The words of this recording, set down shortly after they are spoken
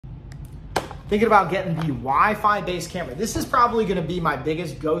thinking about getting the Wi-Fi based camera. This is probably gonna be my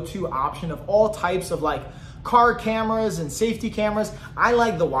biggest go-to option of all types of like car cameras and safety cameras. I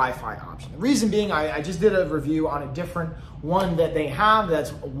like the Wi-Fi option. The reason being, I just did a review on a different one that they have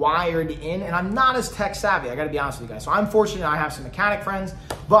that's wired in, and I'm not as tech savvy, I gotta be honest with you guys. So I'm fortunate I have some mechanic friends,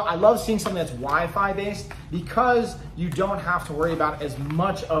 but I love seeing something that's Wi-Fi based because you don't have to worry about as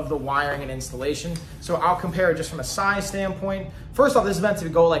much of the wiring and installation. So I'll compare it just from a size standpoint. First off, this is meant to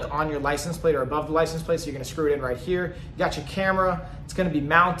go like on your license plate or above the license plate, so you're gonna screw it in right here. You got your camera, it's gonna be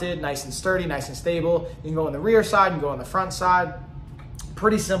mounted nice and sturdy, nice and stable. You can go on the rear side, you can go on the front side.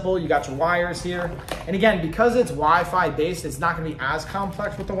 Pretty simple, you got your wires here. And again, because it's Wi-Fi based, it's not gonna be as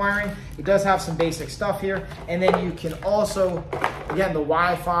complex with the wiring. It does have some basic stuff here. And then you can also, again, the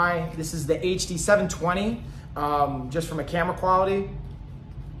Wi-Fi, this is the HD 720, just from a camera quality.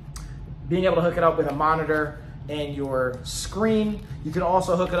 Being able to hook it up with a monitor and your screen. You can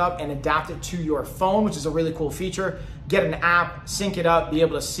also hook it up and adapt it to your phone, which is a really cool feature. Get an app, sync it up, be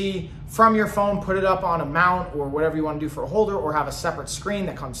able to see from your phone, put it up on a mount or whatever you want to do for a holder, or have a separate screen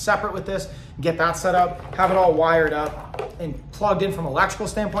that comes separate with this. Get that set up, have it all wired up and plugged in from an electrical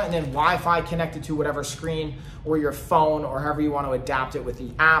standpoint, and then Wi-Fi connected to whatever screen or your phone or however you want to adapt it with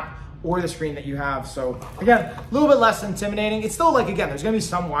the app or the screen that you have. So again, a little bit less intimidating. It's still like, again, there's gonna be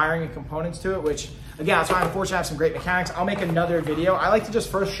some wiring and components to it, which again, that's why I'm fortunate to have some great mechanics. I'll make another video. I like to just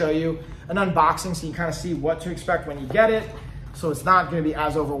first show you an unboxing so you can kind of see what to expect when you get it. So it's not gonna be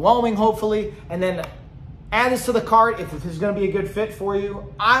as overwhelming, hopefully. And then add this to the cart if this is gonna be a good fit for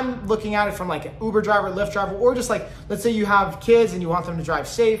you. I'm looking at it from like an Uber driver, Lyft driver, or just like, let's say you have kids and you want them to drive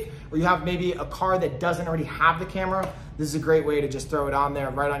safe, or you have maybe a car that doesn't already have the camera. This is a great way to just throw it on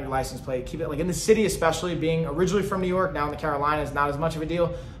there, right on your license plate. Keep it like in the city, especially being originally from New York, now in the Carolinas, not as much of a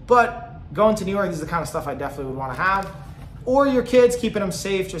deal. But going to New York, this is the kind of stuff I definitely would want to have. Or your kids, keeping them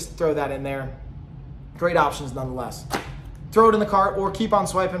safe, just throw that in there. Great options nonetheless. Throw it in the cart or keep on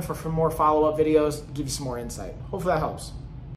swiping for more follow-up videos, give you some more insight. Hopefully that helps.